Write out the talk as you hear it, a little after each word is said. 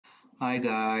Hi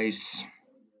guys,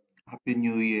 Happy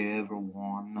New Year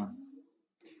everyone.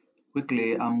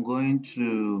 Quickly, I'm going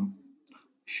to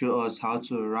show us how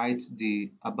to write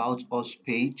the About Us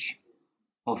page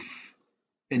of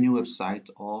any website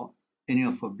or any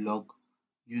of a blog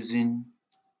using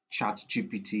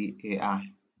ChatGPT AI.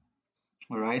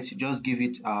 Alright, just give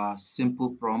it a simple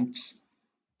prompt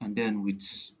and then with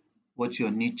what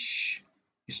your niche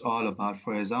is all about.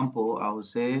 For example, I will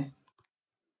say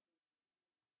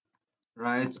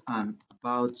write an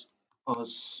About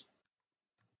Us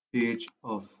page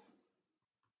of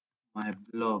my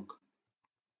blog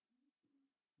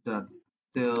that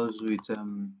deals with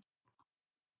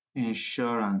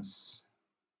insurance.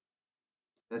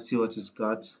 Let's see what it's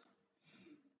got.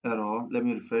 Error. Let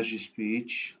me refresh this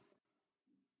page.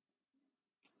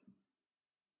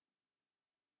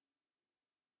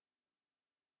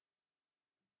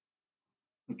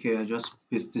 Okay, I just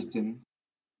paste this in.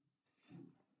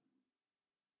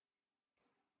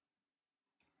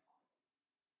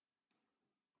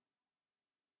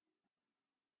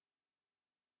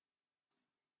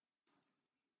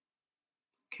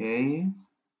 Okay,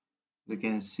 you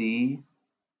can see.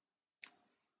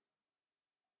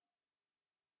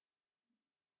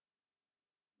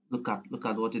 Look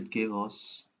at what it gave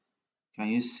us. Can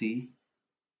you see?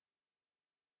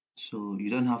 So you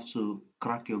don't have to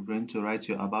crack your brain to write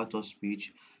your about us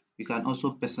page. You can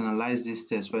also personalize this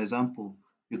text. For example,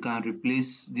 you can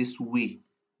replace this we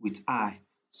with I.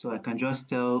 So I can just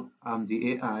tell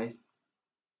the AI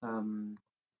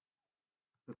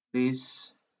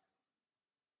replace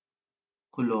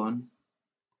colon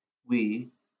we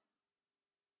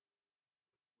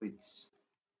with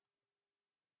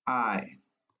I,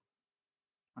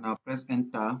 and I'll press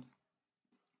enter.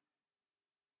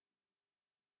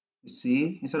 You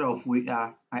see, instead of we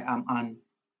are, I am an.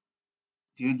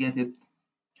 Do you get it?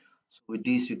 So with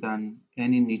this, you can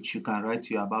any niche you can write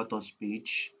your about us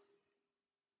page,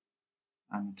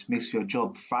 and it makes your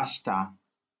job faster.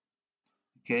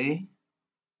 Okay.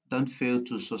 Don't fail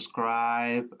to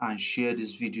subscribe and share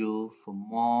this video for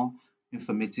more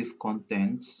informative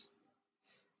content.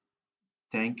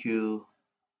 Thank you.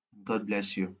 God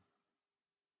bless you.